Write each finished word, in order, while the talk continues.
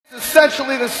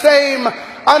essentially the same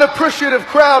unappreciative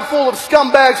crowd full of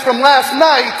scumbags from last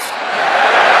night.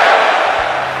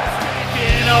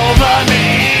 Taking over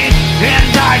me,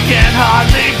 and I can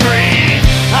hardly breathe.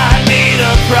 I need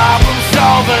a problem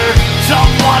solver,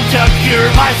 someone to cure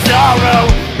my sorrow.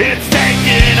 It's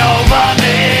taking over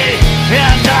me,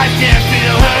 and I can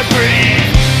feel her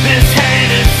breathe. This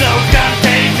hate is so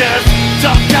contagious,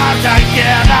 sometimes I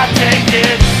cannot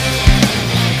take it.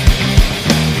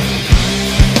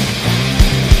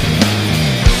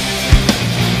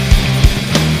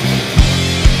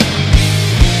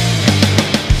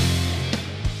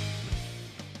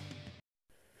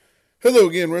 Hello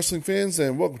again, wrestling fans,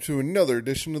 and welcome to another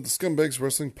edition of the Scumbags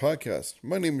Wrestling Podcast.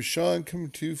 My name is Sean, coming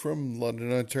to you from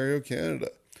London, Ontario, Canada.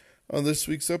 On this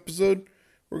week's episode,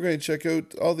 we're going to check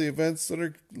out all the events that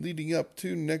are leading up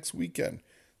to next weekend.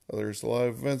 There's a lot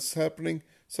of events happening,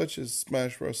 such as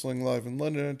Smash Wrestling Live in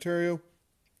London, Ontario,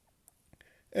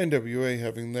 NWA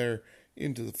having their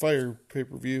Into the Fire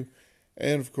pay-per-view,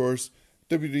 and of course,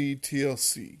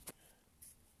 WDTLC.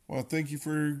 Well, thank you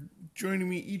for joining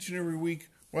me each and every week,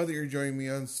 whether you're joining me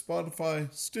on Spotify,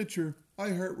 Stitcher,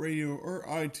 iHeartRadio, or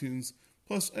iTunes,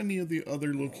 plus any of the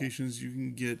other locations you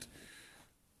can get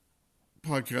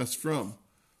podcasts from.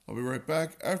 I'll be right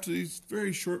back after these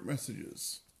very short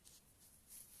messages.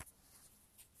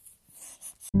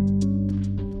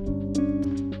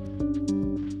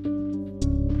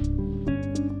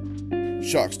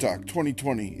 Shockstock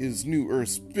 2020 is New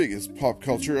Earth's biggest pop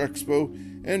culture expo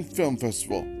and film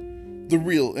festival. The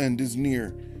real end is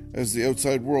near. As the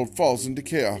outside world falls into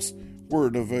chaos,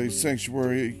 word of a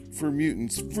sanctuary for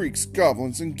mutants, freaks,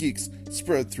 goblins, and geeks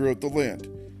spread throughout the land.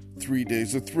 3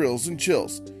 days of thrills and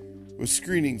chills, with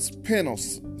screenings,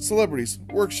 panels, celebrities,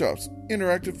 workshops,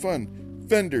 interactive fun,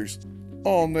 vendors,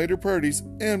 all-nighter parties,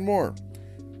 and more.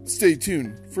 Stay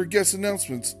tuned for guest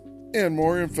announcements and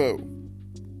more info.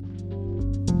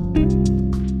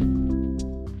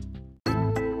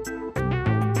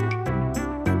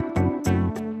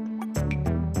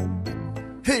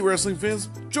 Hey wrestling fans,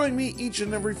 join me each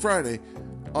and every Friday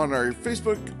on our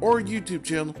Facebook or YouTube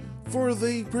channel for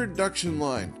the production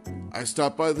line. I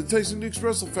stop by the Tyson Dukes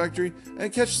Wrestle Factory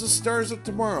and catch the Stars of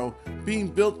Tomorrow being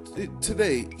built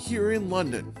today here in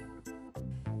London.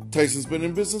 Tyson's been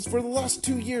in business for the last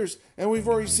 2 years, and we've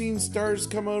already seen stars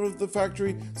come out of the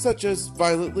factory such as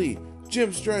Violet Lee,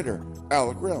 Jim Strider,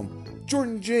 Alec Realm,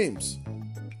 Jordan James,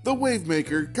 The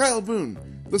Wavemaker, Kyle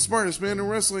Boone, the smartest man in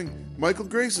wrestling, Michael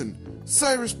Grayson,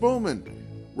 Cyrus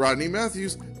Bowman, Rodney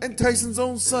Matthews, and Tyson's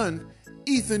own son,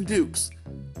 Ethan Dukes.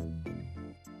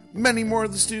 Many more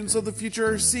of the students of the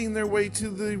future are seeing their way to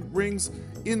the rings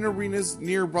in arenas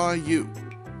nearby you.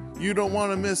 You don't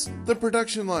want to miss the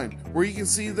production line, where you can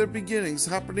see the beginnings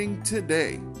happening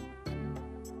today.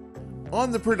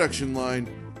 On the production line,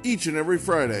 each and every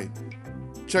Friday.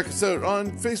 Check us out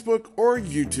on Facebook or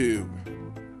YouTube.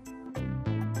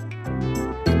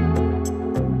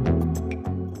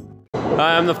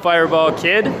 Hi, I'm the Fireball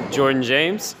Kid, Jordan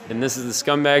James, and this is the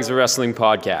Scumbags Wrestling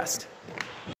Podcast.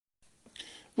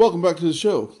 Welcome back to the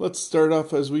show. Let's start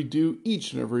off as we do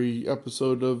each and every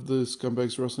episode of the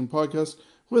Scumbags Wrestling Podcast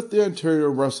with the Ontario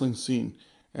wrestling scene.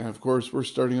 And of course, we're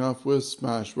starting off with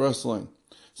Smash Wrestling.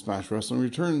 Smash Wrestling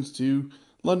returns to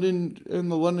London in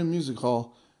the London Music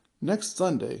Hall next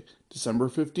Sunday, December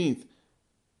 15th.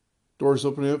 Doors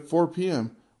opening at 4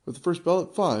 p.m. with the first bell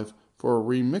at 5 for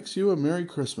Remix You a Merry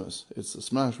Christmas. It's the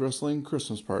Smash Wrestling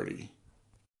Christmas Party.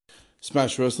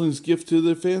 Smash Wrestling's gift to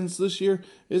the fans this year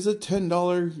is a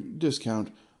 $10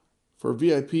 discount for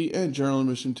VIP and general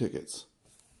admission tickets.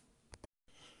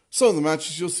 Some of the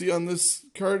matches you'll see on this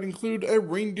card include a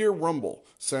Reindeer Rumble.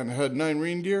 Santa had 9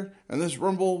 reindeer, and this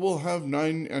Rumble will have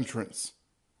 9 entrants.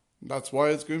 That's why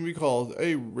it's going to be called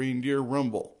a Reindeer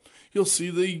Rumble. You'll see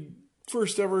the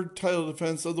first ever title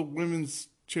defense of the Women's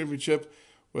Championship,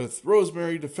 with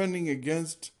Rosemary defending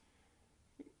against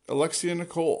Alexia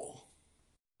Nicole.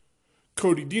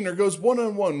 Cody Deaner goes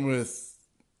one-on-one with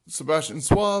Sebastian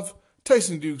Suave.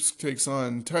 Tyson Dukes takes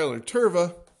on Tyler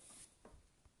Turva.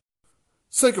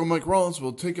 Psycho Mike Rollins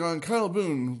will take on Kyle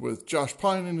Boone with Josh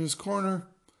Pine in his corner.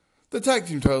 The tag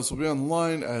team titles will be on the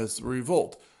line as the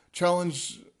Revolt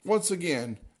challenge once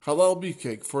again Halal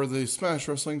Beefcake for the Smash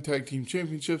Wrestling Tag Team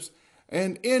Championships,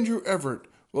 and Andrew Everett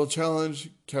will challenge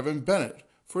Kevin Bennett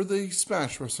for the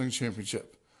Smash Wrestling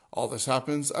Championship. All this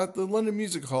happens at the London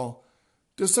Music Hall,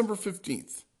 December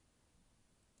 15th.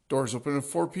 Doors open at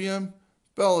 4 p.m.,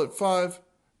 bell at 5.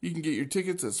 You can get your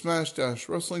tickets at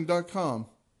smash-wrestling.com.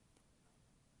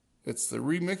 It's the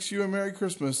Remix You a Merry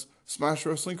Christmas Smash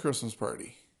Wrestling Christmas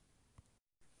Party.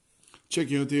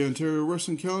 Checking out the Ontario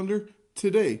Wrestling calendar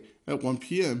today at 1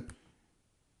 p.m.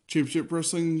 Championship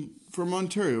Wrestling from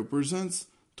Ontario presents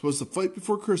 'Twas the Fight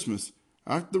Before Christmas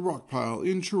at the Rockpile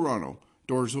in Toronto.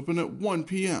 Doors open at 1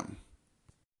 p.m.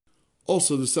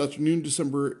 Also this afternoon,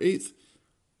 December 8th,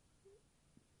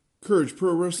 Courage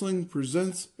Pro Wrestling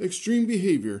presents Extreme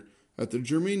Behavior at the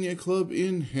Germania Club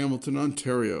in Hamilton,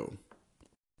 Ontario.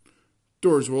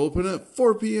 Doors will open at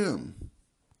 4 p.m.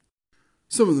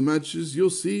 Some of the matches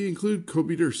you'll see include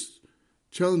Kobe Durst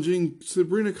challenging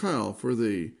Sabrina Kyle for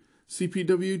the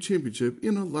CPW Championship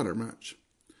in a ladder match.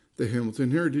 The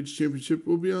Hamilton Heritage Championship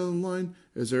will be on the line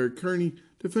as Eric Carney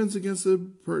defends against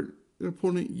an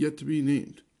opponent yet to be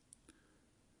named.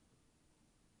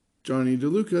 Johnny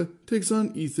DeLuca takes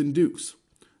on Ethan Dukes.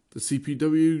 The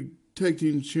CPW Tag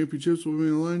Team Championships will be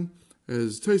on the line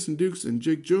as Tyson Dukes and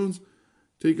Jake Jones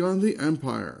take on the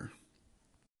Empire.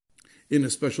 In a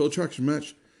special attraction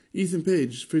match, Ethan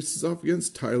Page faces off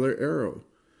against Tyler Arrow.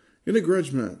 In a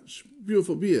grudge match,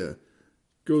 Beautiful Bia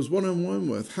goes one-on-one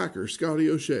with hacker Scotty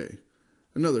O'Shea.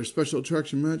 Another special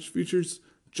attraction match features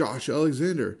Josh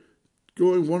Alexander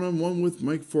going one-on-one with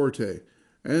Mike Forte.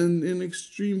 And in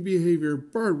Extreme Behavior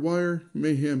Barbed Wire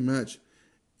Mayhem match,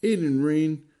 Aiden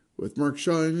Rain, with Mark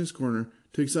Shaw in his corner,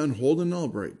 takes on Holden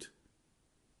Albright.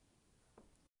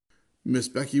 Miss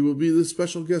Becky will be the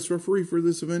special guest referee for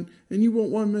this event, and you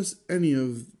won't want to miss any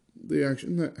of the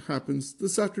action that happens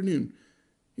this afternoon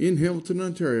in Hamilton,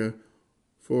 Ontario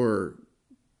for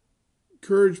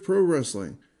Courage Pro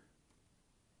Wrestling.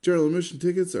 General admission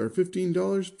tickets are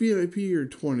 $15, VIP are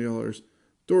 $20.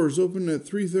 Doors open at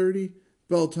 3:30,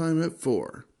 bell time at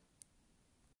 4.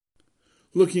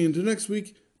 Looking into next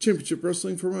week, Championship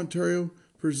Wrestling from Ontario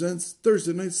presents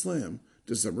Thursday Night Slam,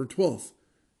 December 12th,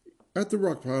 at the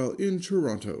Rockpile in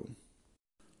Toronto.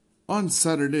 On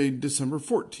Saturday, December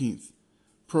 14th,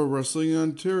 Pro Wrestling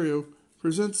Ontario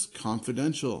presents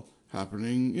Confidential,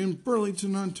 happening in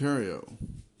Burlington, Ontario.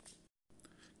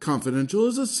 Confidential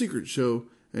is a secret show,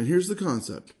 and here's the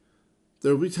concept.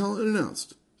 There will be talent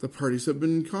announced. The parties have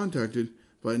been contacted,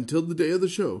 but until the day of the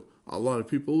show, a lot of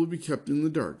people will be kept in the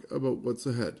dark about what's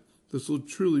ahead. This will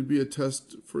truly be a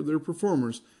test for their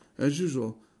performers. As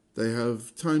usual, they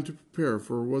have time to prepare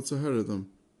for what's ahead of them.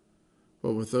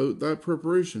 But without that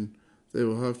preparation, they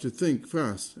will have to think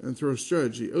fast and throw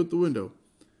strategy out the window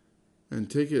and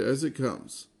take it as it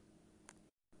comes.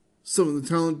 Some of the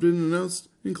talent being announced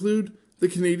include the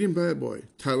Canadian Bad Boy,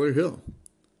 Tyler Hill,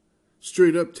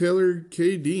 Straight Up Taylor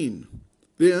K. Dean,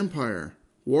 The Empire,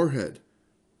 Warhead,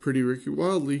 Pretty Ricky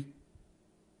Wildly,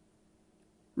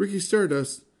 Ricky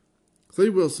Stardust, Clay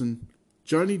Wilson,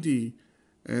 Johnny D,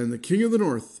 and the King of the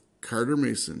North, Carter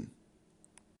Mason.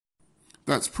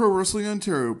 That's Pro Wrestling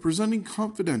Ontario presenting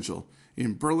Confidential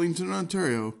in Burlington,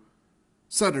 Ontario,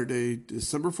 Saturday,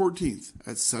 December 14th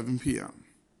at 7 p.m.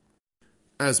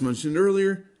 As mentioned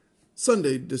earlier,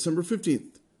 Sunday, December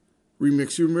 15th,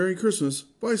 Remix Your Merry Christmas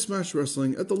by Smash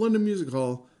Wrestling at the London Music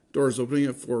Hall, doors opening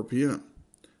at 4 p.m.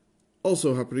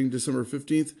 Also happening December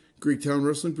 15th, Greektown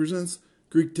Wrestling presents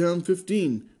Greektown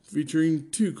 15, featuring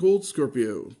Too Cold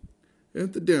Scorpio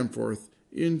at the Danforth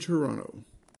in Toronto.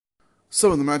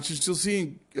 Some of the matches you'll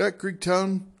see at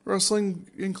Greektown Wrestling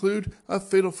include a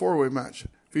Fatal 4-Way match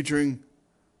featuring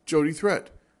Jody Threat,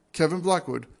 Kevin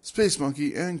Blackwood, Space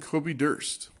Monkey, and Kobe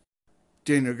Durst.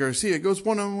 Daniel Garcia goes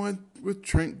one-on-one with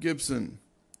Trent Gibson.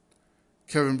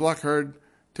 Kevin Blackheart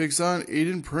takes on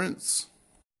Aiden Prince.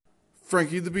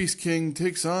 Frankie the Beast King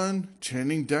takes on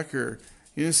Channing Decker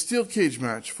in a steel cage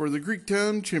match for the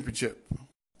Greektown Championship.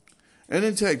 And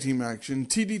in tag team action,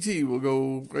 TDT will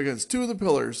go against two of the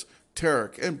Pillars,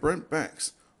 Tarek and Brent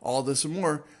Banks. All this and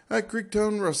more at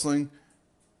Greektown Wrestling,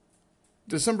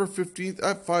 December 15th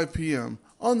at 5 p.m.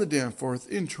 on the Danforth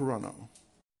in Toronto.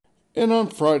 And on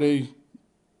Friday,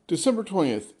 December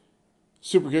 20th,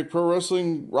 Superkick Pro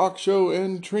Wrestling Rock Show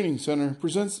and Training Center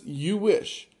presents You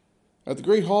Wish at the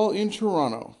Great Hall in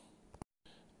Toronto.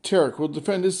 Tarek will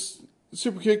defend his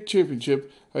Superkick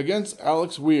Championship against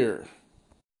Alex Weir.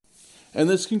 And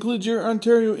this concludes your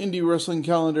Ontario Indie Wrestling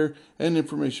calendar and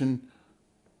information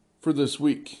for this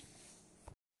week.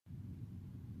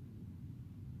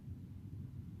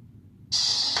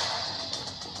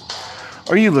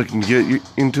 Are you looking to get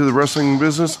into the wrestling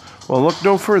business? Well, look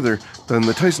no further than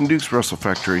the Tyson Dukes Wrestle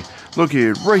Factory,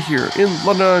 located right here in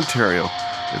London, Ontario.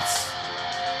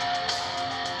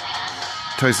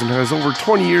 Tyson has over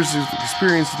 20 years of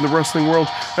experience in the wrestling world,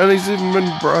 and he's even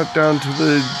been brought down to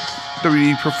the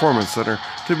WWE Performance Center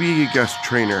to be a guest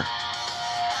trainer.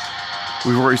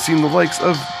 We've already seen the likes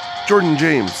of Jordan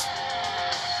James,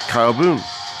 Kyle Boone,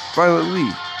 Violet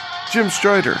Lee, Jim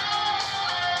Strider,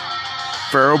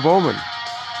 Pharaoh Bowman,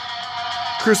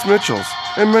 Chris Mitchells,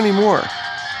 and many more.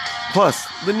 plus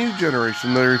the new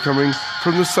generation that are coming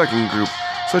from the second group,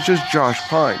 such as Josh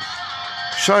Pine,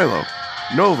 Shiloh,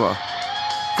 Nova,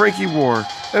 Frankie War,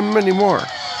 and many more.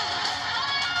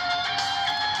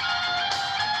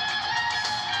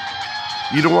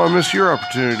 You don't want to miss your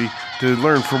opportunity to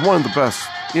learn from one of the best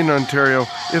in Ontario,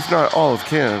 if not all of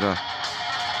Canada,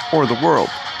 or the world,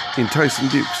 in Tyson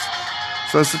Dukes.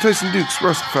 So that's the Tyson Dukes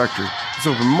Wrestle Factory. It's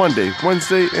open Monday,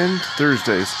 Wednesday, and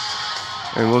Thursdays,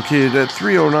 and located at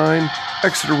 309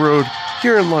 Exeter Road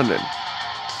here in London.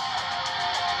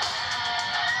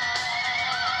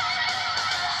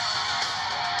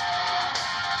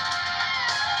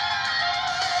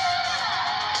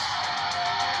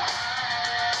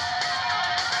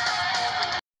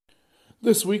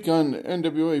 This week on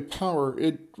NWA Power,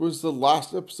 it was the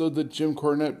last episode that Jim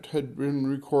Cornette had been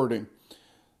recording.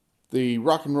 The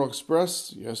Rock and Roll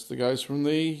Express, yes, the guys from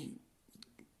the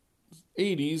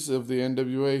 80s of the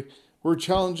NWA, were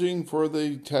challenging for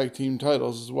the tag team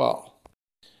titles as well.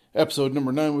 Episode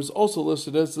number 9 was also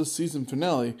listed as the season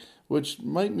finale, which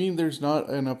might mean there's not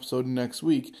an episode next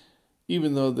week,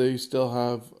 even though they still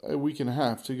have a week and a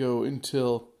half to go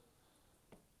until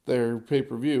their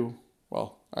pay-per-view.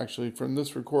 Well, actually, from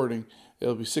this recording,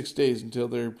 it'll be 6 days until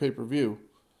their pay-per-view.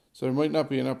 So there might not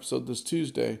be an episode this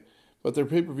Tuesday, but their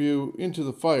pay-per-view, Into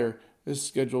the Fire, is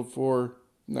scheduled for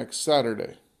next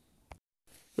Saturday.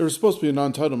 There was supposed to be a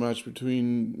non-title match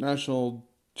between national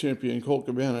champion Colt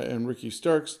Cabana and Ricky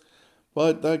Starks,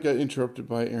 but that got interrupted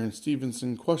by Aaron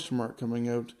Stevenson coming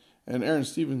out, and Aaron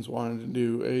Stevens wanted to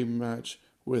do a match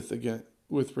with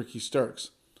Ricky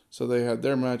Starks. So they had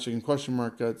their match, and got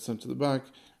sent to the back,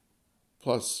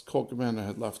 plus Colt Cabana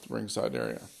had left the ringside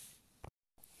area.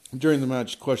 During the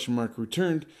match,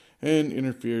 returned and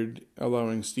interfered,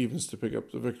 allowing Stevens to pick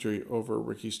up the victory over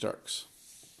Ricky Starks.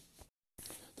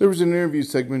 There was an interview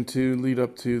segment to lead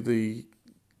up to the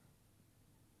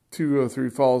 203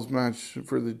 Falls match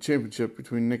for the championship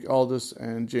between Nick Aldis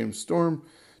and James Storm.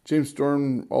 James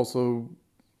Storm also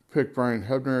picked Brian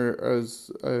Hebner as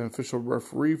an official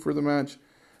referee for the match.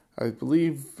 I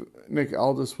believe Nick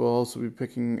Aldis will also be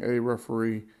picking a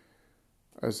referee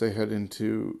as they head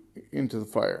into the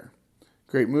Fire.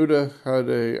 Great Muta had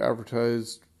a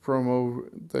advertised promo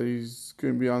that he's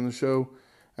going to be on the show,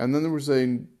 and then there was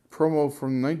a promo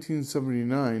from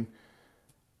 1979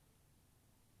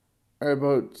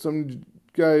 about some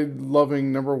guy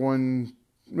loving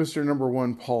Mr. Number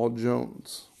One Paul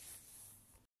Jones.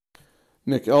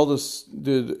 Nick Aldis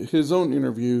did his own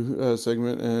interview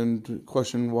segment and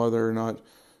questioned whether or not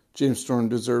James Storm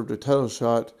deserved a title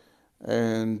shot,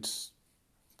 and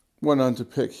went on to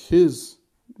pick his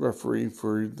referee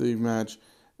for the match,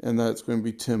 and that's going to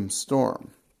be Tim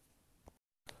Storm.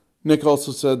 Nick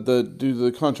also said that due to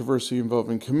the controversy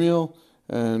involving Camille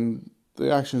and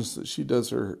the actions that she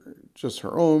does are just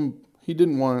her own, he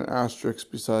didn't want an asterisk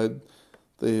beside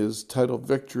his title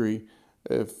victory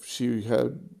if she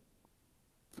had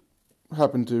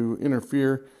happened to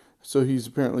interfere, so he's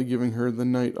apparently giving her the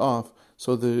night off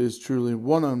so that it is truly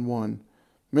one-on-one,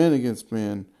 man against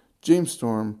man, James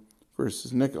Storm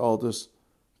versus Nick Aldis,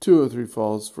 203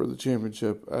 Falls for the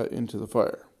championship at Into the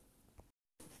Fire.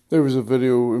 There was a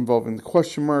video involving the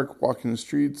question mark, walking the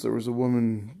streets. There was a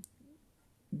woman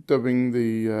dubbing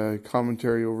the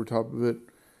commentary over top of it,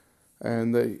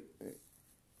 and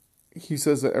he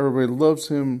says that everybody loves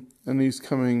him and he's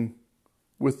coming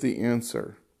with the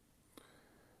answer.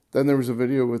 Then there was a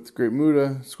video with Great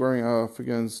Muta squaring off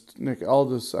against Nick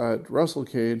Aldis at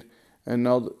WrestleCade, and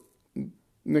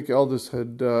Nick Aldis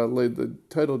had laid the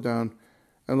title down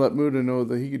and let Muta know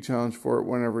that he could challenge for it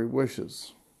whenever he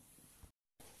wishes.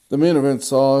 The main event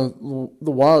saw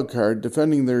the Wild Card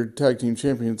defending their tag team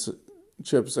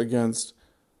championships against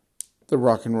the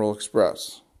Rock and Roll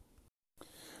Express.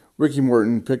 Ricky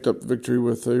Morton picked up the victory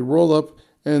with a roll-up,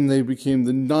 and they became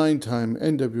the 9-time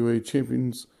NWA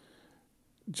champions.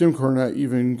 Jim Cornette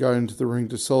even got into the ring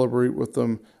to celebrate with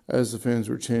them as the fans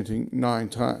were chanting 9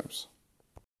 times.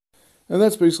 And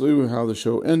that's basically how the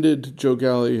show ended. Joe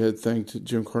Galli had thanked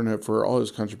Jim Cornette for all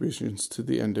his contributions to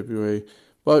the NWA,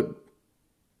 but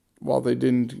while they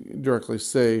didn't directly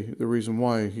say the reason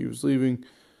why he was leaving,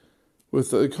 with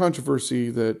the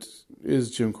controversy that is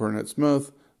Jim Cornette's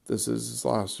mouth, this is his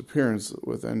last appearance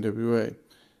with NWA.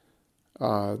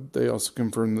 They also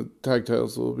confirmed the tag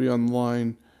titles will be on the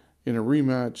line in a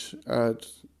rematch at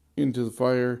Into the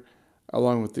Fire,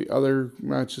 along with the other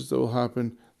matches that will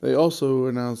happen. They also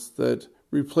announced that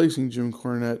replacing Jim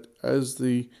Cornette as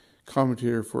the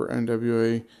commentator for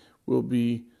NWA will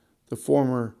be the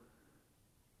former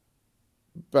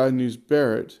Bad News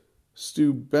Barrett,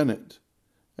 Stu Bennett,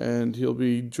 and he'll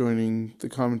be joining the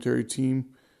commentary team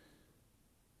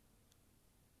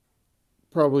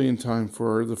probably in time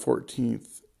for the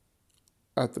 14th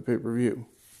at the pay-per-view.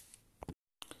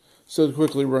 So to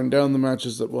quickly run down the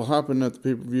matches that will happen at the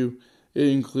pay-per-view, it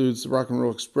includes the Rock and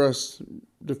Roll Express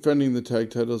defending the tag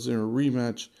titles in a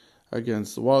rematch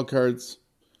against the Wildcards.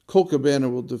 Colt Cabana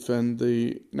will defend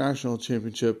the National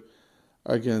Championship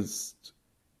against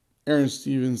Aaron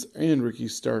Stevens and Ricky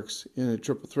Starks in a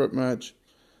triple threat match.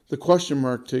 The Question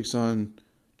Mark takes on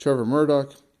Trevor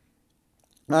Murdoch.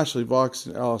 Ashley Vox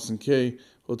and Allison Kay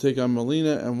will take on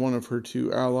Melina and one of her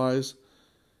two allies.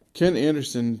 Ken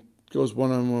Anderson goes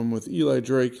one-on-one with Eli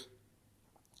Drake.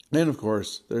 And of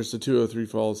course, there's the 203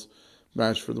 Falls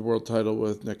match for the world title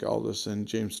with Nick Aldis and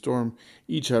James Storm,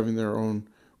 each having their own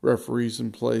referees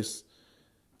in place,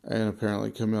 and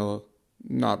apparently Camilla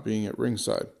not being at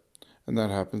ringside. And that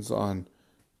happens on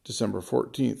December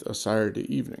 14th, a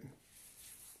Saturday evening.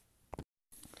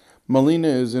 Melina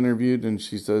is interviewed and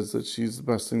she says that she's the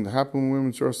best thing to happen in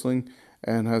women's wrestling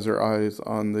and has her eyes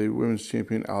on the women's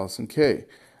champion Allison Kay.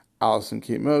 Allison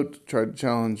came out, tried to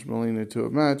challenge Melina to a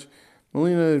match.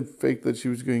 Melina faked that she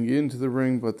was going to get into the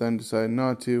ring, but then decided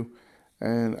not to,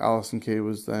 and Allison Kay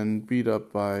was then beat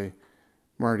up by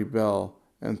Marty Bell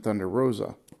and Thunder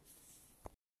Rosa.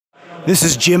 This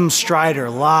is Jim Strider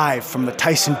live from the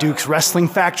Tyson Dukes Wrestling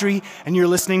Factory, and you're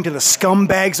listening to the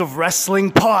Scumbags of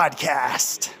Wrestling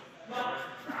podcast.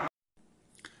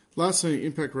 Last night,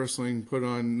 Impact Wrestling put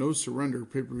on No Surrender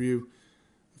pay-per-view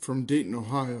from Dayton,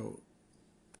 Ohio.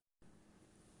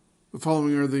 The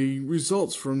following are the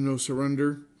results from No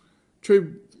Surrender. Trey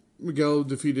Miguel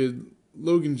defeated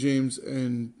Logan James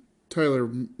and Tyler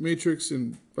Matrix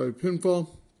by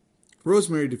pinfall.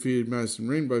 Rosemary defeated Madison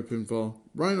Rain by pinfall.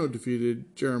 Rhino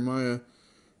defeated Jeremiah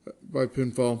by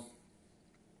pinfall.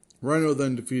 Rhino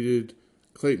then defeated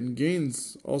Clayton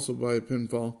Gaines also by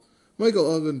pinfall. Michael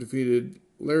Elgin defeated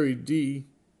Larry D.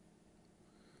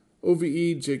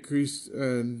 OVE, Jake Kreese,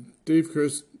 and Dave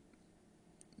Chris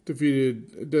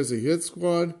defeated Desi Hit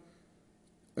Squad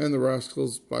and the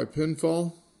Rascals by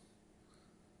pinfall.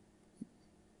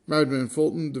 Madman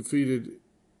Fulton defeated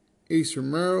Ace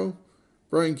Romero,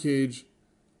 Brian Cage,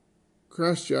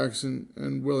 Crash Jackson,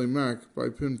 and Willie Mack by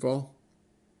pinfall.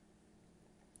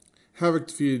 Havoc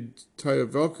defeated Taya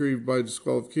Valkyrie by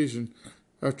disqualification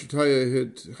after Taya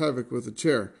hit Havoc with a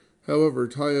chair. However,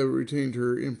 Taya retained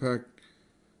her Impact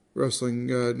Wrestling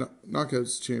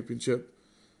Knockouts Championship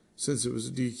since it was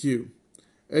a DQ.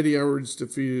 Eddie Edwards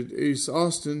defeated Ace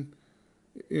Austin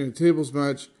in a tables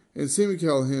match, and Sami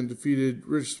Callihan defeated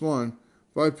Rich Swann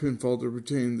by pinfall to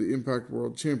retain the Impact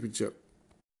World Championship.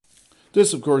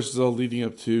 This, of course, is all leading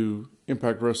up to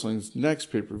Impact Wrestling's next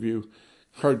pay-per-view,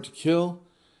 Hard to Kill.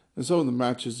 And some of the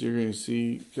matches you're going to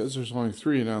see, because there's only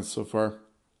 3 announced so far,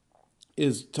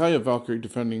 is Taya Valkyrie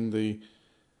defending the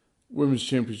Women's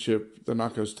Championship, the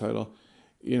Knockouts title,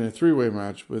 in a 3-way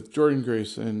match with Jordan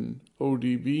Grace and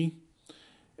ODB.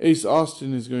 Ace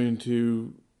Austin is going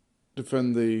to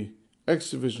defend the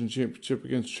X Division Championship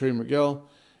against Trey Miguel.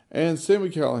 And Sami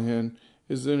Callihan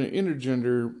is in an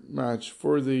intergender match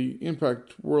for the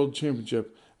Impact World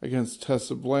Championship against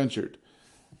Tessa Blanchard.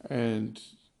 And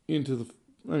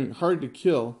Hard to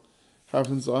Kill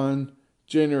happens on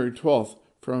January 12th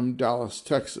from Dallas,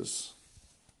 Texas.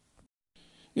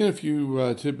 In a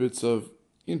few tidbits of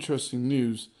interesting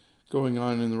news going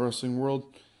on in the wrestling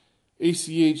world,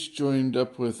 ACH joined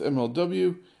up with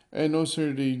MLW, and no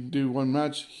sooner did he do one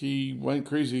match, he went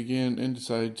crazy again and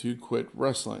decided to quit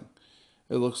wrestling.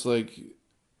 It looks like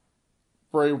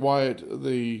Bray Wyatt,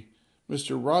 the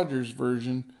Mr. Rogers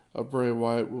version of Bray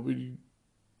Wyatt, will be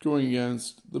going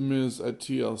against The Miz at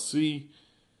TLC.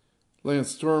 Lance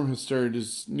Storm has started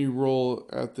his new role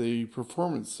at the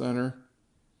Performance Center.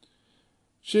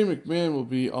 Shane McMahon will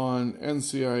be on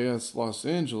NCIS Los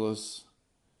Angeles.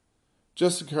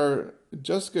 Jessica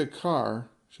Carr,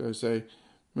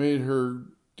 made her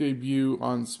debut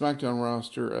on SmackDown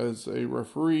roster as a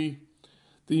referee.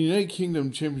 The United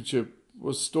Kingdom Championship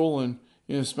was stolen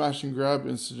in a smash and grab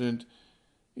incident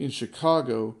in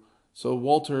Chicago, so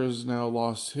Walter has now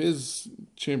lost his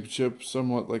championship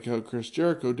somewhat like how Chris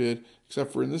Jericho did,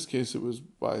 except for in this case it was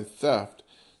by theft.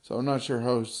 So I'm not sure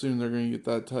how soon they're going to get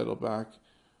that title back.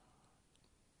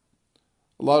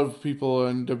 A lot of people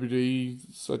in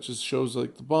WWE, such as shows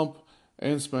like The Bump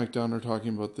and SmackDown, are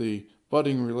talking about the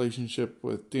budding relationship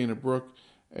with Dana Brooke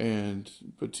and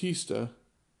Batista.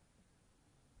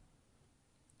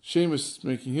 Sheamus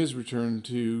making his return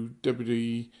to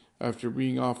WWE after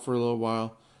being off for a little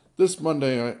while. This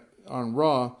Monday on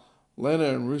Raw, Lana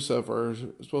and Rusev are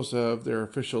supposed to have their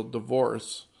official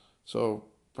divorce. So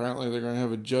apparently they're going to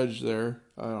have a judge there.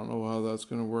 I don't know how that's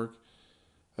going to work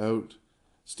out.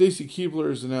 Stacy Keibler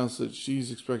has announced that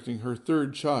she's expecting her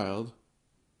third child.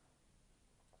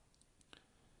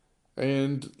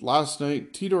 And last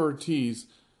night, Tito Ortiz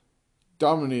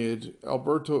dominated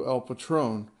Alberto El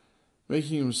Patron,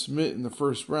 making him submit in the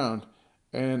first round.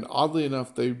 And oddly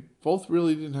enough, they both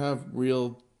really didn't have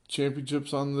real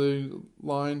championships on the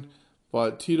line,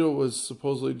 but Tito was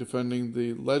supposedly defending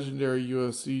the legendary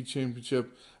UFC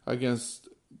championship against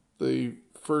the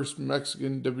first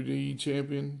Mexican WWE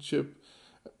championship.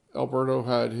 Alberto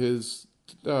had his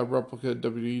replica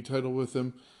WWE title with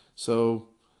him, so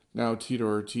now Tito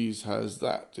Ortiz has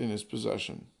that in his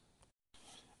possession.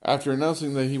 After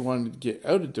announcing that he wanted to get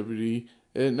out of WWE,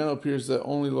 it now appears that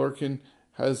Only Lorcan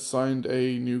has signed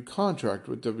a new contract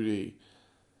with WWE.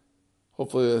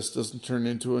 Hopefully this doesn't turn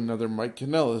into another Mike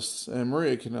Kanellis and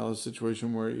Maria Kanellis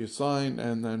situation where you sign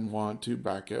and then want to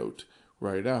back out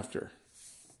right after.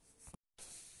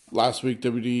 Last week,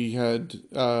 WWE had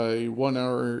a 1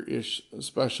 hour-ish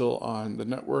special on the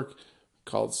network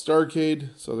called Starrcade,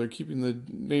 so they're keeping the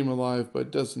name alive, but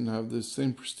it doesn't have the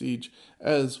same prestige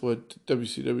as what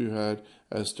WCW had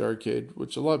as Starrcade,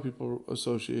 which a lot of people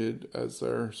associated as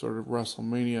their sort of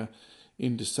WrestleMania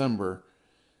in December.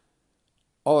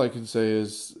 All I can say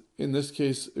is, in this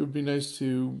case, it would be nice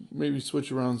to maybe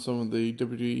switch around some of the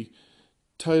WWE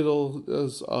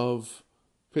titles of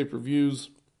pay-per-views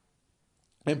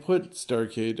and put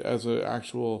Starrcade as an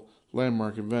actual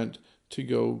landmark event to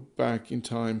go back in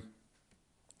time.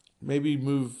 Maybe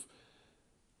move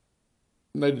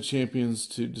Night of Champions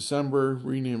to December,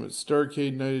 rename it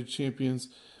Starrcade Night of Champions,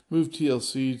 move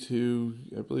TLC to,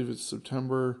 I believe it's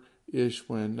September-ish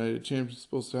when Night of Champions is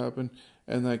supposed to happen,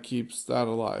 and that keeps that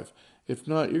alive. If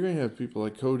not, you're going to have people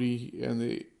like Cody and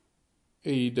the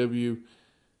AEW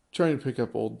trying to pick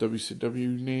up old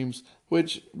WCW names,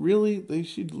 which really they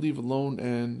should leave alone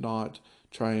and not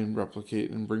try and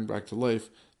replicate and bring back to life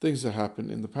things that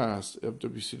happened in the past of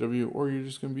WCW, or you're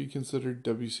just going to be considered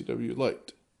WCW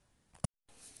light.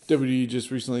 WWE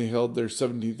just recently held their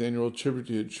 17th annual Tribute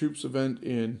to the Troops event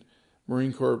in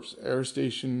Marine Corps Air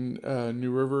Station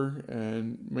New River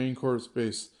and Marine Corps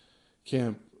Base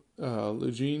Camp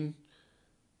Lejeune.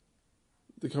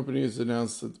 The company has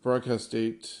announced that the broadcast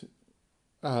date,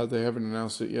 they haven't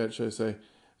announced it yet, should I say,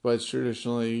 but it's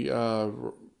traditionally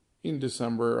in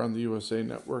December on the USA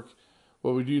Network.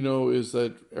 What we do know is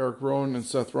that Eric Rowan and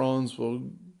Seth Rollins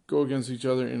will go against each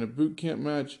other in a boot camp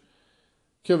match.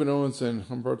 Kevin Owens and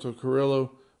Humberto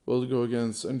Carrillo will go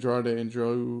against Andrade and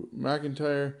Drew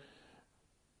McIntyre.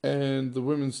 And the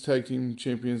women's tag team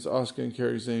champions Asuka and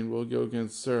Kairi Sane will go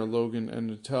against Sarah Logan and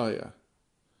Natalya.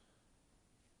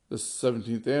 This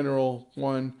 17th annual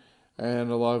one, and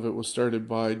a lot of it was started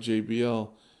by JBL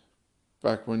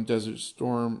back when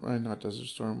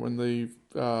when they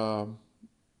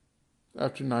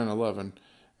after 9/11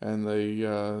 and they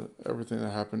everything that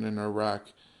happened in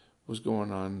Iraq was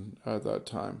going on at that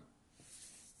time.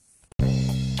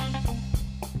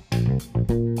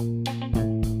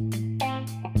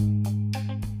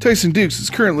 Tyson Dukes is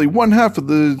currently one half of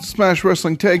the Smash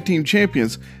Wrestling Tag Team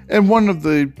Champions and one of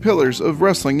the pillars of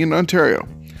wrestling in Ontario.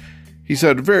 He's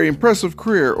had a very impressive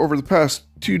career over the past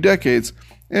 2 decades,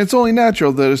 and it's only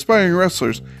natural that aspiring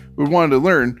wrestlers would want to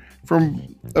learn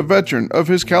from a veteran of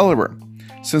his caliber.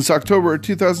 Since October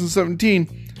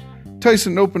 2017,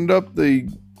 Tyson opened up the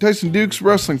Tyson Dukes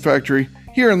Wrestling Factory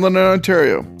here in London,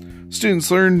 Ontario.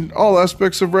 Students learn all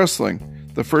aspects of wrestling.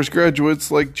 The first graduates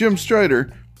like Jim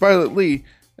Strider, Violet Lee,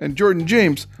 and Jordan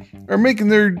James are making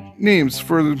their names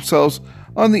for themselves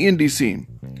on the indie scene.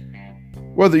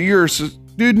 Whether you're a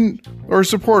student or a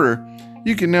supporter,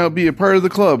 you can now be a part of the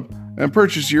club and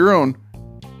purchase your own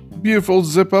beautiful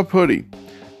zip-up hoodie.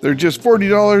 They're just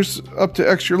 $40 up to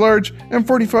extra large and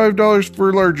 $45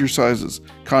 for larger sizes.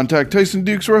 Contact Tyson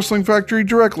Dukes Wrestling Factory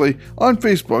directly on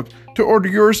Facebook to order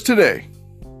yours today.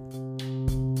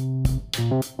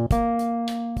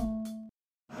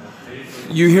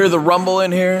 You hear the rumble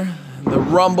in here? The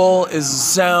rumble is the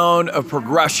sound of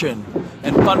progression,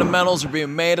 and fundamentals are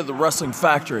being made at the Wrestling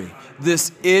Factory.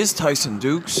 This is Tyson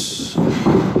Dukes,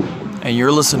 and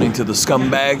you're listening to the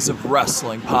Scumbags of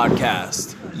Wrestling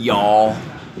podcast, y'all.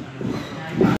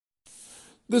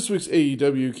 This week's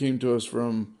AEW came to us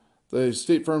from the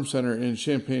State Farm Center in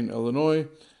Champaign, Illinois.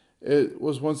 It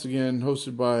was once again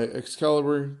hosted by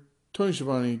Excalibur, Tony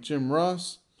Schiavone, Jim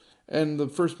Ross, and the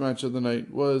first match of the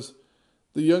night was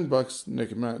the Young Bucks,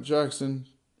 Nick and Matt Jackson,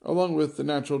 along with the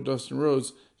Natural Dustin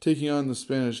Rhodes, taking on the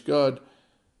Spanish God,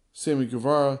 Sammy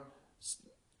Guevara,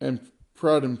 and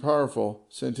Proud and Powerful,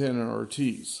 Santana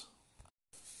Ortiz.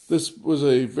 This was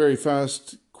a very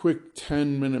fast, quick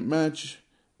 10-minute match,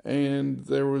 and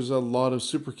there was a lot of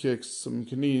super kicks, some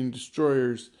Canadian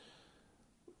destroyers,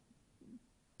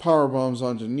 power bombs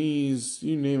onto knees,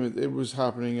 you name it. It was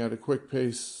happening at a quick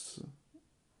pace.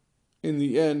 In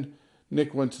the end,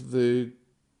 Nick went to the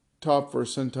top for a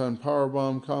senton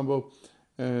powerbomb combo,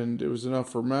 and it was enough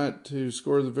for Matt to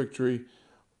score the victory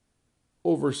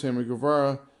over Sammy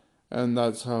Guevara, and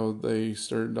that's how they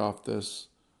started off this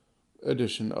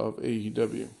edition of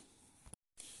AEW.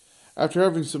 After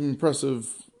having some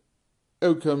impressive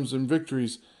outcomes and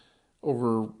victories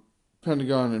over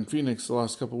Pentagon and Phoenix the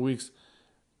last couple of weeks,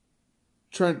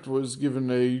 Trent was given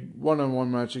a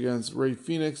one-on-one match against Ray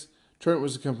Phoenix. Trent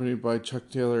was accompanied by Chuck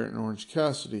Taylor and Orange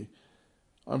Cassidy.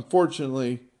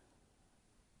 Unfortunately,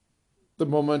 the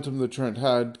momentum that Trent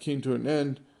had came to an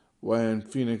end when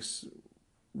Phoenix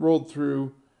rolled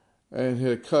through and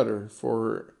hit a cutter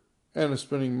and a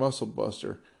spinning muscle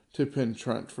buster to pin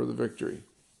Trent for the victory.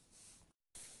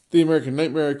 The American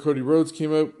Nightmare, Cody Rhodes,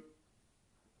 came out.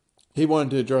 He wanted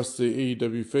to address the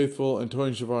AEW faithful, and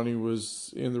Tony Schiavone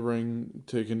was in the ring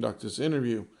to conduct this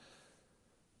interview.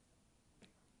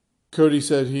 Cody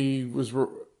said he was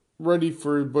ready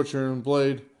for Butcher and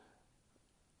Blade,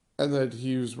 and that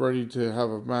he was ready to have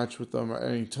a match with them at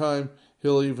any time.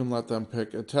 He'll even let them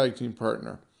pick a tag team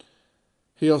partner.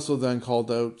 He also then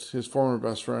called out his former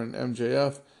best friend,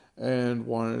 MJF, and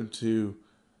wanted to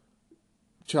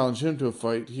challenge him to a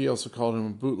fight. He also called him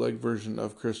a bootleg version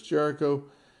of Chris Jericho.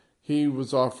 He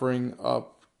was offering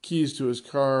up keys to his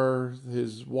car,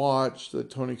 his watch that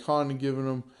Tony Khan had given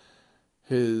him,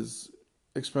 his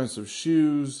expensive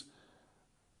shoes,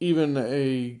 even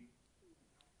a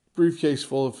briefcase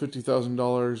full of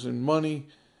 $50,000 in money,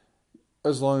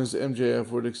 as long as MJF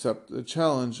would accept the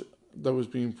challenge that was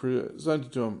being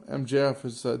presented to him. MJF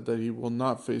has said that he will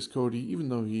not face Cody, even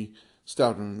though he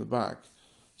stabbed him in the back.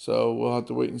 So we'll have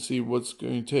to wait and see what's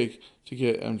going to take to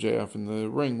get MJF in the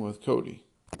ring with Cody.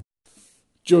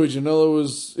 Joey Janela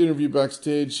was interviewed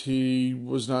backstage. He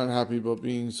was not happy about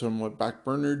being somewhat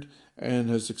backburnered and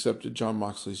has accepted Jon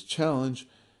Moxley's challenge.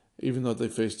 Even though they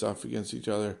faced off against each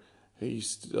other, he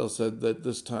still said that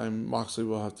this time Moxley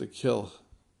will have to kill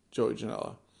Joey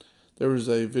Janela. There was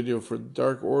a video for the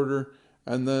Dark Order,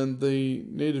 and then the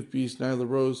native beast Nyla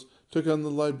Rose took on the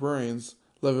Librarians,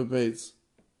 Leva Bates,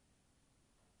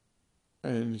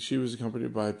 and she was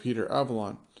accompanied by Peter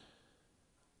Avalon.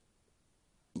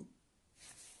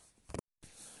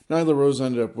 Nyla Rose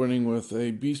ended up winning with a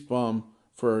Beast Bomb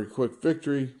for a quick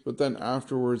victory, but then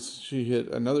afterwards she hit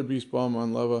another Beast Bomb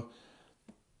on Leva.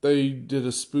 They did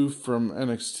a spoof from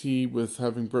NXT with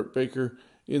having Britt Baker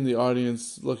in the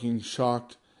audience looking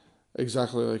shocked,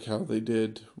 exactly like how they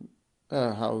did,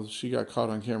 how she got caught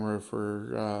on camera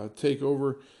for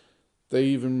TakeOver. They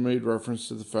even made reference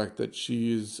to the fact that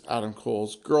she is Adam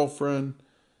Cole's girlfriend.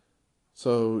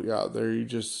 So yeah, they're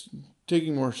just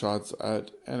taking more shots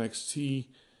at NXT.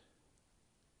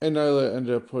 And Nyla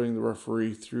ended up putting the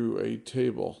referee through a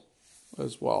table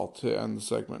as well to end the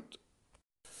segment.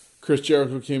 Chris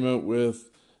Jericho came out with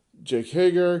Jake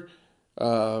Hager.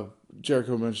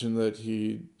 Jericho mentioned that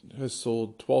he has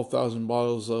sold 12,000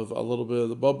 bottles of A Little Bit of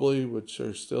the Bubbly, which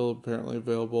are still apparently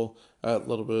available at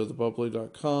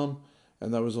littlebitofthebubbly.com,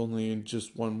 and that was only in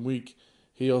just 1 week.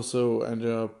 He also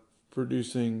ended up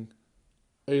producing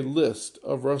a list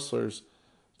of wrestlers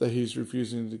that he's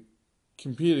refusing to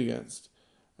compete against.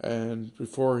 And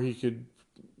before he could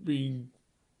be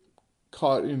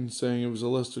caught in saying it was a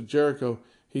list of Jericho,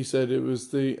 he said it was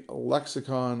the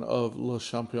lexicon of Le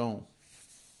Champion.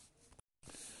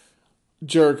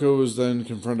 Jericho was then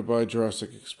confronted by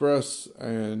Jurassic Express,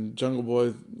 and Jungle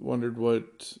Boy wondered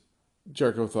what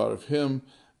Jericho thought of him,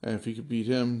 and if he could beat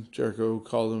him. Jericho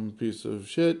called him a piece of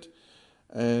shit,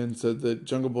 and said that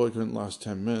Jungle Boy couldn't last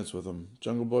 10 minutes with him.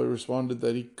 Jungle Boy responded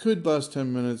that he could last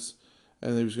 10 minutes,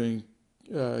 and he was going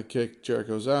to kick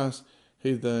Jericho's ass.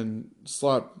 He then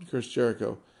slapped Chris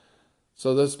Jericho.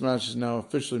 So this match is now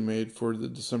officially made for the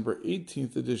December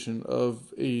 18th edition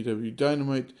of AEW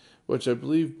Dynamite, which I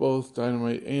believe both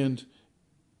Dynamite and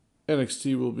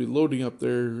NXT will be loading up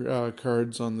their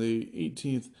cards on the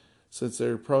 18th, since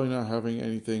they're probably not having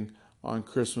anything on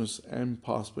Christmas and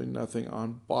possibly nothing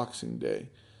on Boxing Day.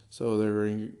 So they're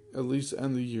going to at least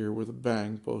end the year with a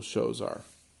bang, both shows are.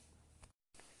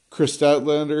 Chris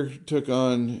Statlander took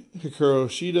on Hikaru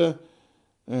Shida,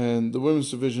 and the women's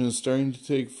division is starting to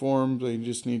take form. They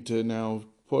just need to now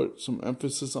put some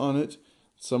emphasis on it,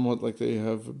 somewhat like they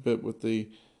have a bit with the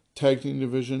tag team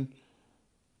division.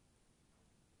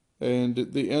 And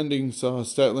the ending saw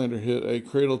Statlander hit a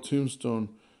Cradle Tombstone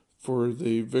for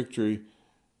the victory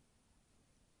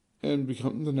and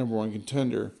become the number one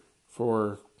contender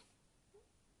for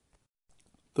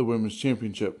the Women's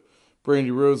Championship.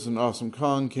 Brandy Rose and Awesome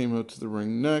Kong came out to the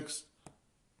ring next.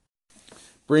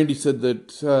 Brandy said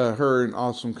that her and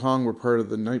Awesome Kong were part of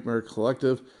the Nightmare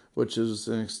Collective, which is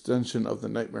an extension of the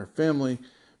Nightmare family.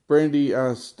 Brandy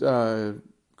asked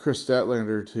Chris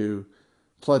Statlander to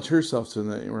pledge herself to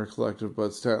the Nightmare Collective,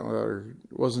 but Statlander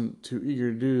wasn't too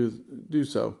eager to do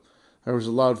so. There was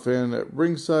a loud fan at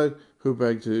ringside who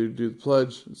begged to do the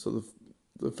pledge, so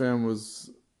the fan was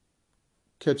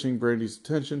catching Brandy's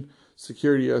attention.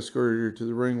 Security escorted her to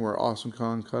the ring where Awesome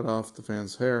Kong cut off the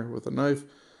fan's hair with a knife.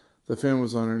 The fan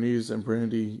was on her knees and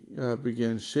Brandy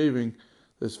began shaving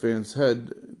this fan's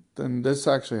head. Then this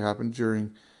actually happened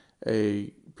during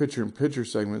a picture-in-picture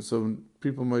segment, so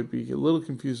people might be a little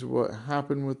confused with what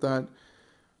happened with that.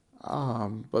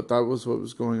 But that was what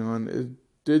was going on. It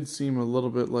did seem a little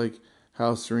bit like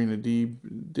how Serena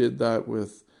Deeb did that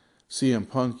with CM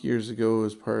Punk years ago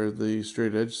as part of the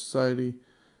Straight Edge Society.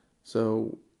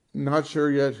 So, not sure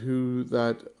yet who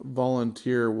that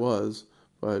volunteer was,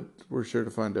 but we're sure to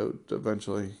find out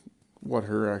eventually what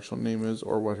her actual name is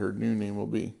or what her new name will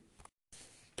be.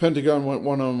 Pentagon went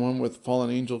one-on-one with Fallen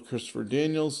Angel Christopher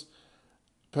Daniels.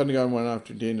 Pentagon went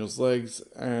after Daniels' legs,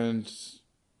 and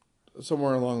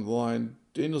somewhere along the line,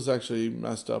 Daniels actually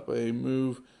messed up a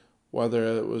move, whether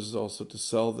it was also to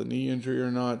sell the knee injury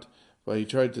or not, but he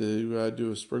tried to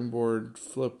do a springboard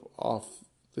flip off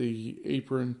the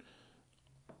apron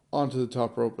onto the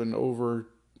top rope and over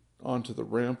onto the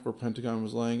ramp where Pentagon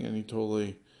was laying, and he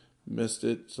totally missed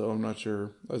it. So I'm not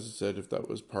sure, as I said, if that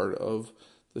was part of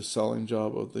the selling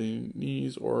job of the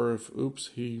knees or if,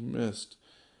 he missed.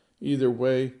 Either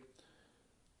way,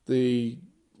 the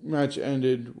match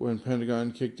ended when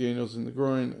Pentagon kicked Daniels in the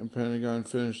groin, and Pentagon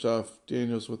finished off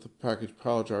Daniels with a package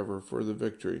piledriver for the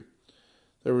victory.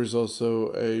 There was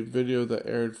also a video that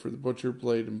aired for the Butcher,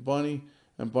 Blade, and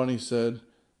Bunny said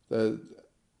that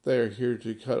they are here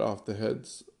to cut off the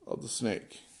heads of the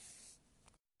snake.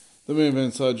 The main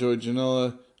event saw Joey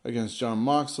Janela against Jon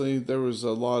Moxley. There was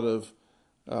a lot of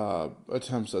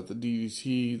attempts at the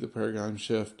DDT, the Paradigm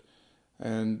Shift,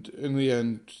 and in the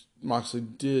end, Moxley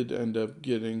did end up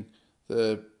getting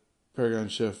the Paragon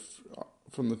Shift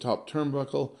from the top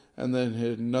turnbuckle and then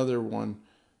hit another one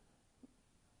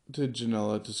to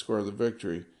Janela to score the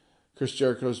victory. Chris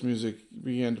Jericho's music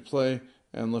began to play,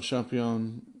 and Le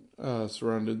Champion,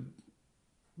 surrounded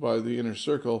by the Inner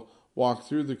Circle, walked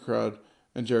through the crowd,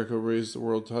 and Jericho raised the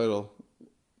world title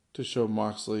to show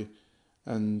Moxley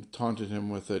and taunted him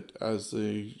with it as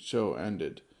the show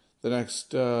ended. The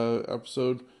next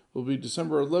episode will be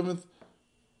December 11th,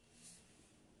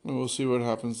 and we'll see what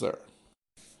happens there.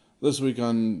 This week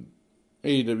on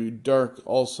AEW Dark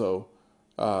also,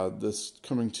 this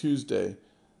coming Tuesday,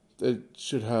 it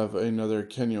should have another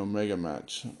Kenny Omega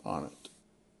match on it.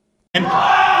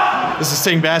 This is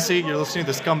Sting Bassey. You're listening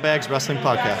to the Scumbags Wrestling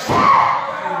Podcast.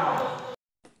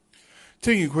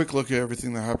 Taking a quick look at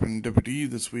everything that happened in WWE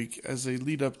this week as they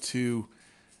lead up to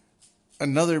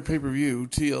another pay-per-view,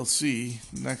 TLC,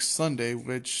 next Sunday,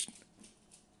 which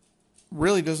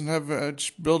really doesn't have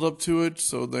much build up to it,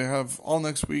 so they have all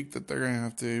next week that they're going to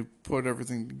have to put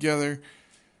everything together.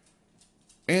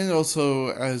 And also,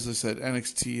 as I said,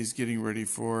 NXT is getting ready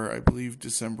for, I believe,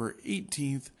 December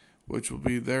 18th, which will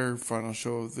be their final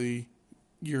show of the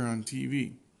year on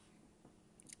TV.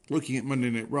 Looking at Monday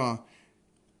Night Raw,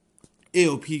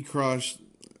 AOP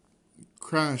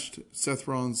crashed Seth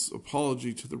Rollins'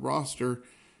 apology to the roster.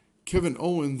 Kevin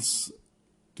Owens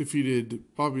defeated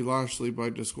Bobby Lashley by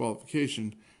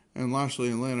disqualification, and Lashley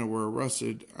and Lana were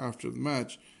arrested after the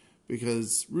match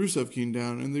because Rusev came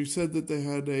down and they said that they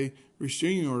had a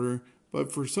restraining order,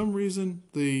 but for some reason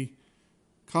the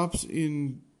cops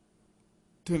in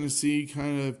Tennessee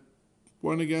kind of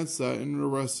went against that and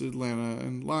arrested Lana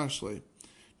and Lashley.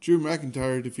 Drew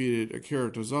McIntyre defeated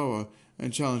Akira Tozawa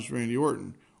and challenged Randy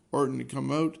Orton. Orton had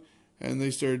come out and they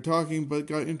started talking but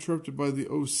got interrupted by the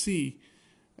OC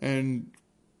and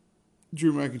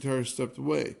Drew McIntyre stepped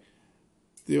away.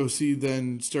 The OC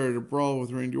then started a brawl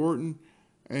with Randy Orton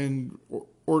and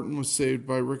Orton was saved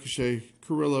by Ricochet,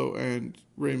 Carrillo, and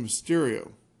Rey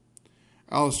Mysterio.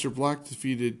 Aleister Black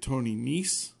defeated Tony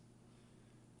Nese.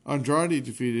 Andrade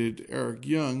defeated Eric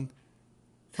Young.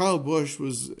 Kyle Busch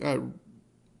was at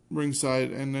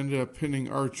ringside and ended up pinning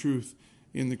R-Truth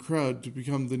in the crowd to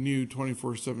become the new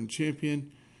 24/7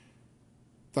 champion.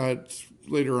 That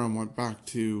later on went back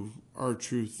to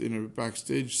R-Truth in a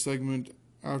backstage segment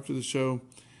after the show.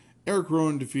 Eric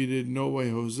Rowan defeated No Way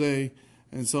Jose,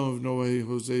 and some of No Way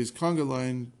Jose's conga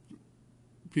line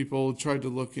people tried to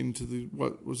look into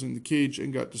what was in the cage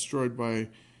and got destroyed by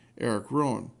Eric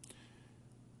Rowan.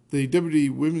 The WWE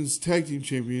Women's Tag Team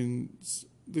Champions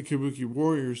the Kabuki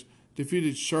Warriors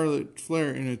defeated Charlotte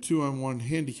Flair in a 2-on-1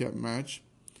 handicap match.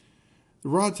 The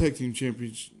Raw Tag Team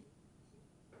Champions,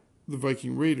 the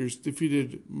Viking Raiders,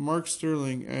 defeated Mark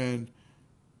Sterling and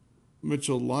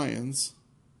Mitchell Lyons,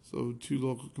 so two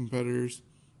local competitors.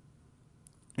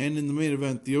 And in the main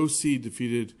event, the OC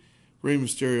defeated Rey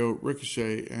Mysterio,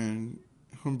 Ricochet, and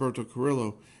Humberto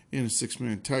Carrillo in a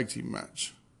 6-man tag team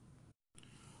match.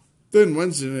 Then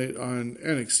Wednesday night on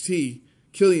NXT,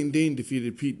 Killian Dane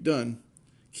defeated Pete Dunne.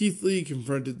 Keith Lee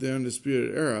confronted the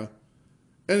Undisputed Era.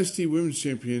 NXT Women's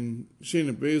Champion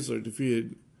Shayna Baszler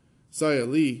defeated Xia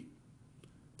Li.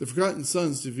 The Forgotten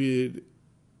Sons defeated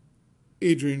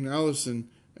Adrian Allison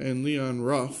and Leon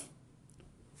Ruff.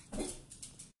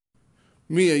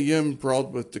 Mia Yim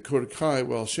brawled with Dakota Kai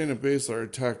while Shayna Baszler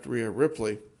attacked Rhea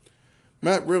Ripley.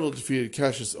 Matt Riddle defeated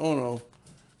Cassius Ohno.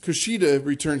 Kushida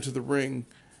returned to the ring,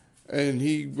 and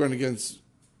he went against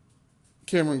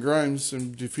Cameron Grimes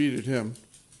and defeated him.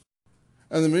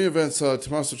 And the main event saw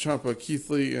Tommaso Ciampa, Keith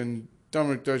Lee, and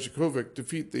Dominik Dijakovic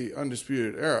defeat the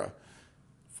Undisputed Era.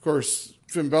 Of course,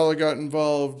 Finn Balor got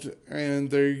involved,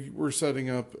 and they were setting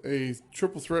up a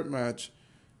triple threat match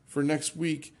for next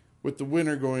week, with the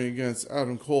winner going against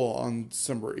Adam Cole on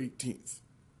December 18th.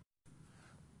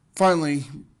 Finally,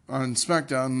 on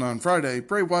SmackDown on Friday,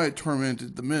 Bray Wyatt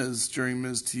tormented The Miz during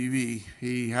Miz TV.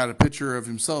 He had a picture of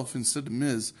himself instead of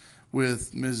Miz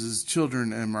with Miz's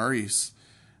children and Maurice.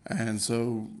 And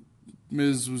so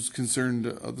Miz was concerned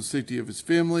of the safety of his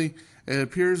family. It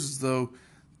appears as though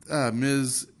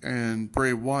Miz and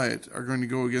Bray Wyatt are going to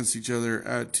go against each other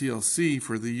at TLC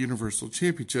for the Universal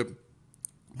Championship.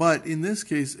 But in this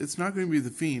case, it's not going to be The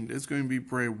Fiend. It's going to be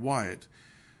Bray Wyatt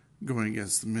going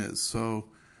against The Miz. So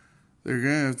they're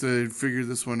going to have to figure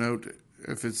this one out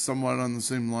if it's somewhat on the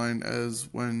same line as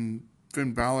when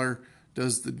Finn Balor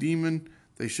does the Demon.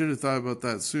 They should have thought about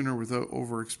that sooner without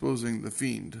overexposing The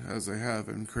Fiend, as they have,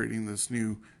 and creating this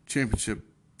new championship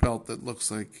belt that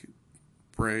looks like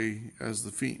Bray as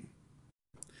The Fiend.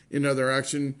 In other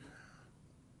action,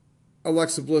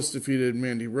 Alexa Bliss defeated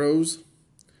Mandy Rose.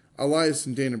 Elias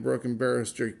and Dana Brooke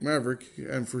embarrassed Drake Maverick,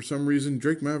 and for some reason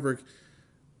Drake Maverick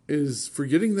is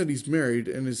forgetting that he's married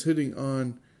and is hitting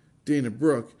on Dana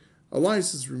Brooke.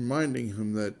 Elias is reminding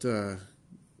him that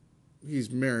he's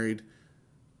married,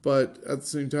 but at the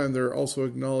same time they're also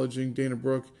acknowledging Dana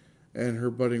Brooke and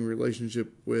her budding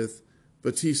relationship with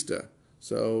Batista.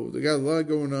 So they got a lot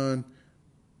going on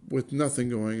with nothing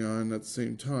going on at the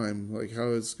same time. Like how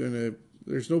it's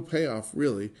there's no payoff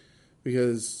really,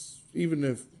 because even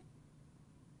if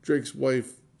Drake's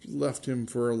wife left him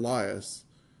for Elias,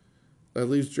 that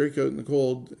leaves Drake out in the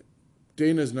cold.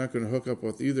 Dana's not going to hook up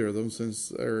with either of them, since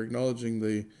they're acknowledging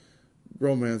the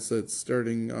romance that's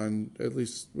starting on, at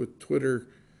least with Twitter,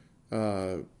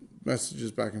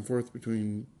 messages back and forth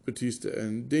between Batista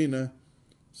and Dana.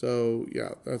 So yeah,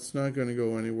 that's not going to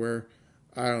go anywhere.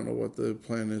 I don't know what the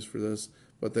plan is for this,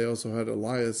 but they also had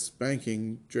Elias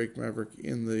spanking Drake Maverick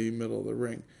in the middle of the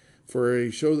ring. For a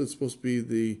show that's supposed to be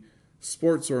the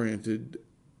sports-oriented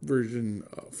version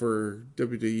for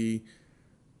WWE,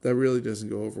 that really doesn't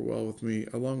go over well with me,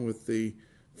 along with the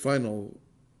final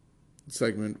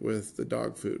segment with the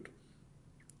dog food.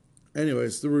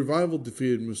 Anyways, the Revival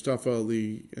defeated Mustafa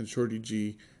Ali and Shorty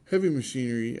G, Heavy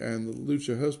Machinery, and the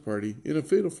Lucha House Party in a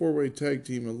fatal 4-way tag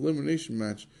team elimination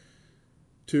match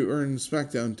to earn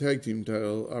SmackDown Tag Team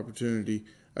title opportunity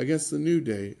against the New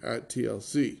Day at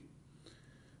TLC.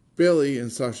 Bayley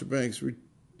and Sasha Banks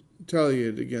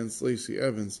retaliated against Lacey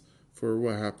Evans for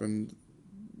what happened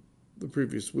the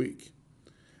previous week.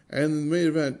 And the main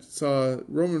event saw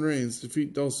Roman Reigns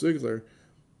defeat Dolph Ziggler,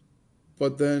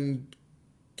 but then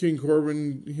King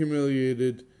Corbin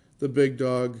humiliated the big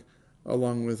dog,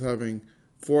 along with having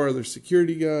 4 other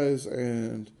security guys,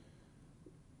 and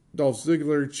Dolph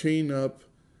Ziggler chain up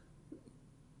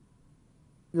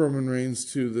Roman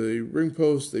Reigns to the ring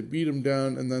post. They beat him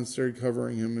down and then started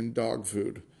covering him in dog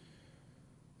food.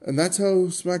 And that's how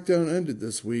SmackDown ended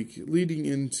this week, leading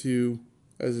into,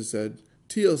 as I said,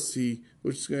 TLC,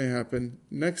 which is going to happen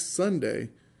next Sunday,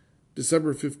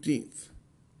 December 15th.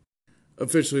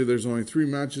 Officially, there's only 3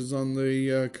 matches on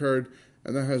the card,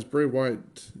 and that has Bray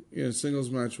Wyatt in a singles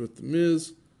match with The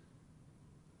Miz,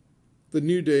 the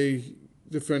New Day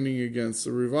defending against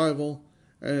the Revival,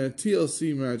 and a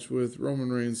TLC match with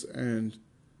Roman Reigns and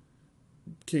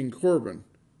King Corbin.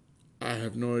 I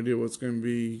have no idea what's going to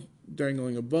be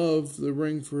dangling above the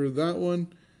ring for that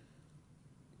one.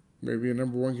 Maybe a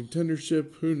number 1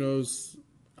 contendership, who knows.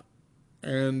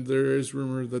 And there is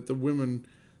rumor that the women's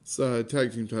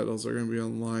tag team titles are going to be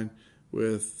on the line,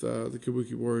 with the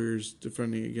Kabuki Warriors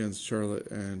defending against Charlotte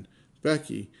and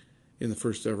Becky in the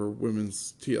first ever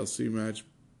women's TLC match.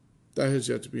 That has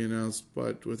yet to be announced,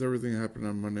 but with everything that happened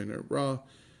on Monday Night Raw,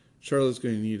 Charlotte's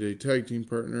going to need a tag team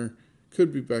partner.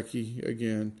 Could be Becky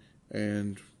again,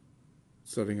 and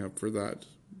setting up for that.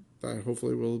 That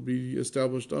hopefully will be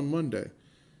established on Monday.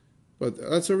 But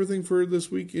that's everything for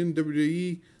this week in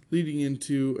WWE, leading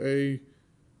into a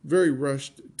very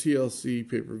rushed TLC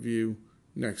pay-per-view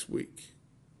next week.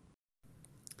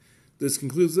 This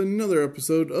concludes another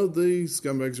episode of the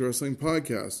Scumbags Wrestling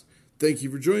Podcast. Thank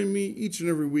you for joining me each and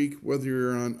every week, whether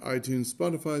you're on iTunes,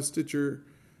 Spotify, Stitcher,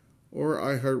 or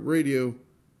iHeartRadio.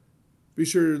 Be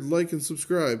sure to like and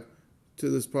subscribe to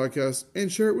this podcast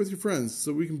and share it with your friends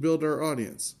so we can build our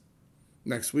audience.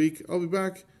 Next week, I'll be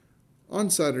back on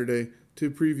Saturday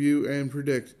to preview and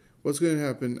predict what's going to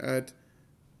happen at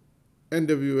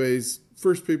NWA's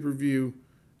first pay-per-view,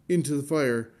 Into the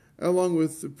Fire, along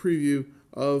with the preview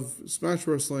of Smash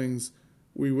Wrestling's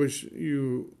We Wish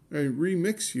You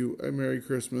Remix You a Merry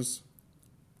Christmas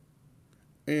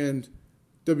and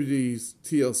WWE's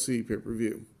TLC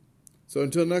pay-per-view. So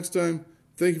until next time,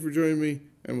 thank you for joining me,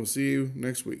 and we'll see you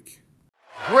next week.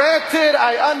 Granted,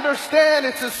 I understand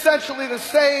it's essentially the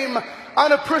same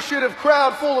unappreciative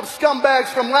crowd full of scumbags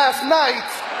from last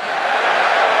night,